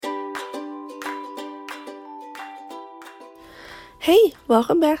Hey,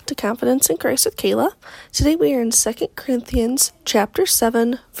 welcome back to Confidence in Christ with Kayla. Today we are in 2 Corinthians chapter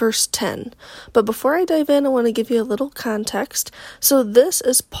 7, verse 10. But before I dive in, I want to give you a little context. So this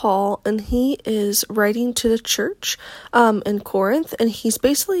is Paul, and he is writing to the church in Corinth, and he's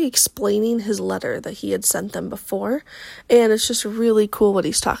basically explaining his letter that he had sent them before, and it's just really cool what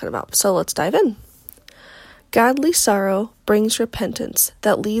he's talking about. So let's dive in. Godly sorrow brings repentance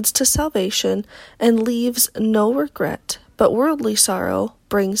that leads to salvation and leaves no regret, but worldly sorrow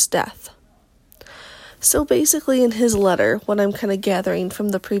brings death. So basically in his letter, what I'm kind of gathering from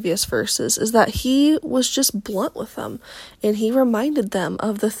the previous verses is that he was just blunt with them, and he reminded them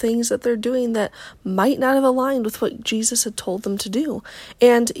of the things that they're doing that might not have aligned with what Jesus had told them to do.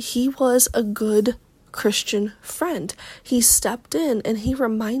 And he was a good Christian friend. He stepped in and he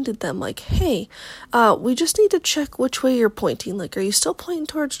reminded them, like, hey, we just need to check which way you're pointing. Like, are you still pointing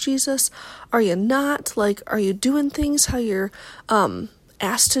towards Jesus? Are you not? Like, are you doing things how you're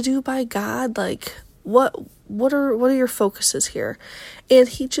asked to do by God? Like, what are your focuses here? And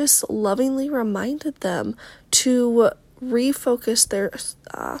he just lovingly reminded them to refocus their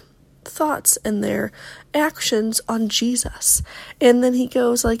thoughts and their actions on Jesus. And then he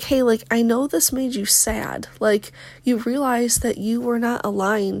goes like, hey, like, I know this made you sad. Like, you realize that you were not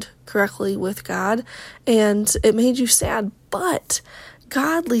aligned correctly with God, and it made you sad, but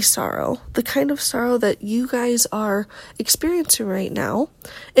godly sorrow, the kind of sorrow that you guys are experiencing right now,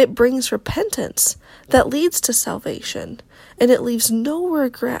 it brings repentance that leads to salvation, and it leaves no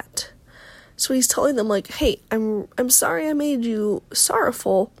regret. So he's telling them, like, hey, I'm sorry I made you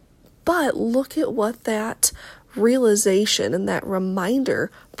sorrowful, but look at what that realization and that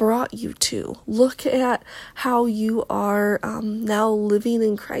reminder brought you to. Look at how you are now living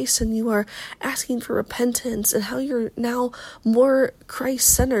in Christ, and you are asking for repentance, and how you're now more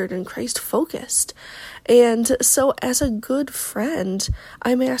Christ-centered and Christ-focused. And so as a good friend,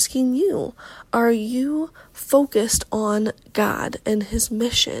 I'm asking you, are you focused on God and his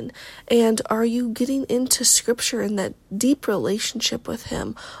mission? And are you getting into scripture and that deep relationship with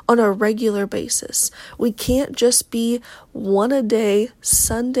him on a regular basis? We can't just be one a day,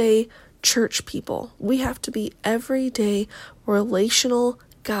 Sunday church people. We have to be everyday relational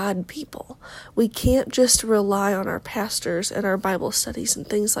God people. We can't just rely on our pastors and our Bible studies and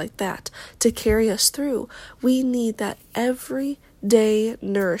things like that to carry us through. We need that everyday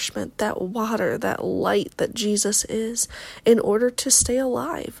nourishment, that water, that light that Jesus is, in order to stay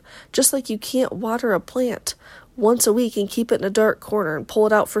alive. Just like you can't water a plant once a week and keep it in a dark corner and pull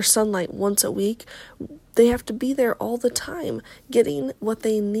it out for sunlight once a week. They have to be there all the time, getting what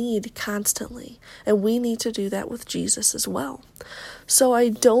they need constantly. And we need to do that with Jesus as well. So I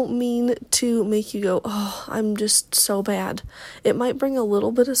don't mean to make you go, oh, I'm just so bad. It might bring a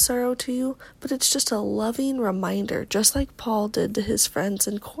little bit of sorrow to you, but it's just a loving reminder, just like Paul did to his friends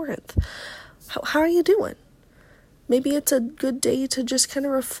in Corinth. How are you doing? Maybe it's a good day to just kind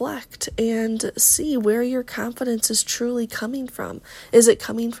of reflect and see where your confidence is truly coming from. Is it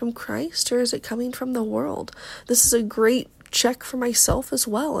coming from Christ, or is it coming from the world? This is a great check for myself as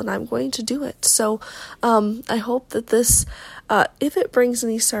well, and I'm going to do it. So I hope that this, if it brings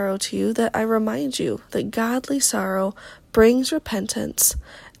any sorrow to you, that I remind you that godly sorrow brings repentance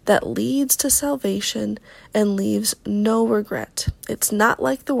that leads to salvation and leaves no regret. It's not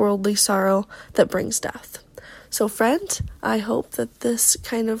like the worldly sorrow that brings death. So friend, I hope that this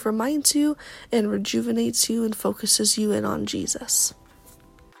kind of reminds you and rejuvenates you and focuses you in on Jesus.